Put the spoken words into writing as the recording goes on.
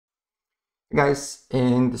Guys,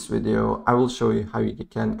 in this video, I will show you how you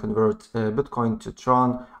can convert Bitcoin to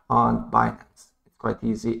TRON on Binance. It's quite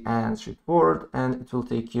easy and straightforward, and it will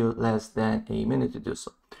take you less than a minute to do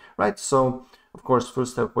so. Right, so of course,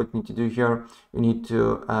 first step, what you need to do here, you need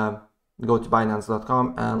to go to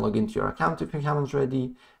Binance.com and log into your account if you haven't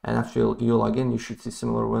already. And after you log in, you should see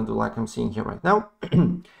similar window like I'm seeing here right now.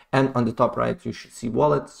 And on the top right, you should see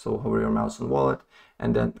wallet. So hover your mouse on wallet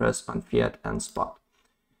and then press on fiat and spot.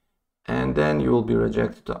 And then you will be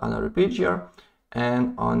redirected to another page here.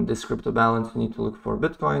 And on this crypto balance, you need to look for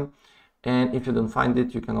Bitcoin. And if you don't find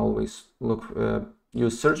it, you can always look,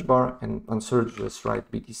 use search bar, and on search just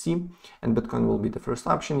write BTC, and Bitcoin will be the first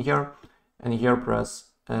option here. And here press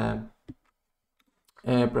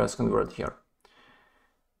convert here.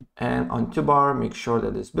 And on toolbar, make sure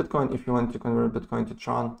that it's Bitcoin if you want to convert Bitcoin to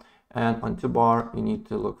TRON. And on toolbar, you need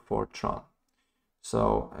to look for TRON.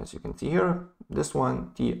 So as you can see here, this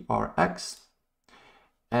one, TRX,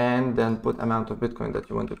 and then put amount of Bitcoin that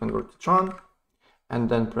you want to convert to TRON, and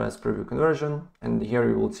then press preview conversion. And here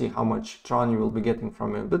you will see how much TRON you will be getting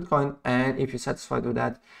from your Bitcoin. And if you're satisfied with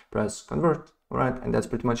that, press convert. All right, and that's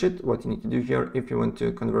pretty much it, what you need to do here if you want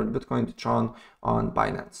to convert Bitcoin to TRON on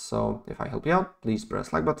Binance. So if I help you out, please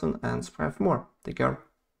press like button and subscribe for more. Take care.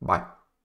 Bye.